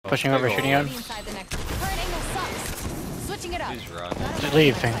Pushing over, shooting him. He's running. Just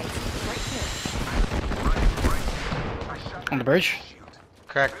leave. Thing. On the bridge.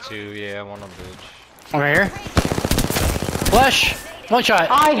 Crack 2, yeah, one on bridge. Over here. Flash! One shot!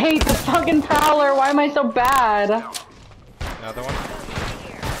 I hate the fucking Prowler, why am I so bad? Another one?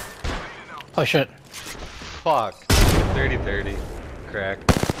 Oh shit. Fuck. 30-30. Crack.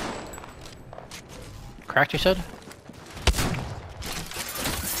 Cracked, you said?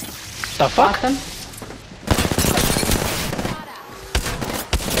 The fuck? Awesome.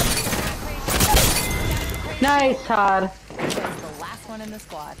 Nice, Todd. The last one in the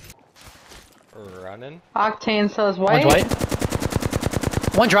squad. Running. Octane says white. One's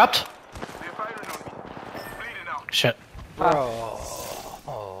white. One dropped. Shit. Bro.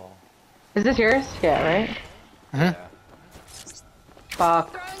 Oh. Is this yours? Yeah, right? Mm-hmm. Yeah.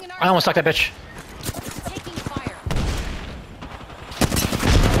 Fuck. I almost stuck that bitch.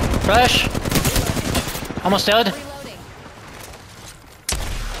 Flash! Almost dead.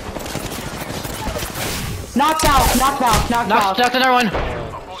 Knocked out, knocked out, knocked out. Knocked another one.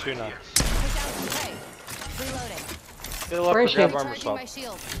 Shoot up. Where is she? Grab armor swap.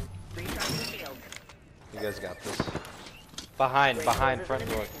 You guys got this. Behind, front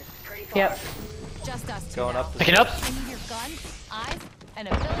door. Yep. Just us Going up. Picking up. I need your gun, eyes, and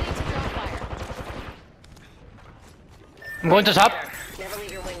ability to draw fire. I'm going to the top.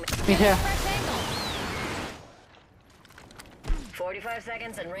 Me too. 45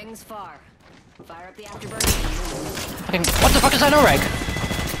 seconds and rings far. Fire up the afterburner. Fucking, what the fuck is that no rag?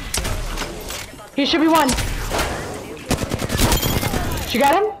 He should be one. She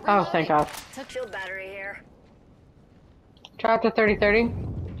got him? Oh, thank God. Shield battery here. Dropped to 30-30.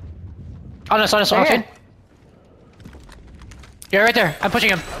 On us, Right okay. here. Yeah, right there. I'm pushing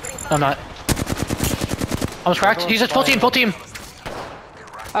him. No, I'm not. Almost cracked. He's a full team, full team.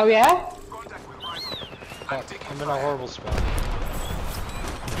 Oh, yeah? Fuck, I'm in a horrible spot.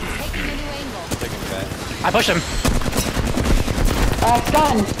 Taking a new angle. Taking a bet. I pushed him.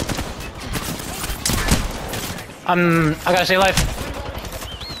 Gun. I gotta stay alive.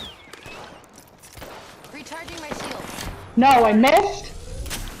 Recharging my shield. No, I missed.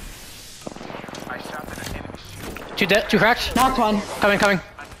 Two dead, two cracked. Knocked one. Coming.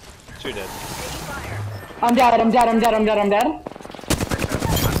 2 dead. I'm dead, I'm dead.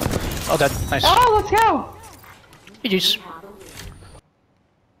 Oh, dead. Nice. Oh, let's go. GG's.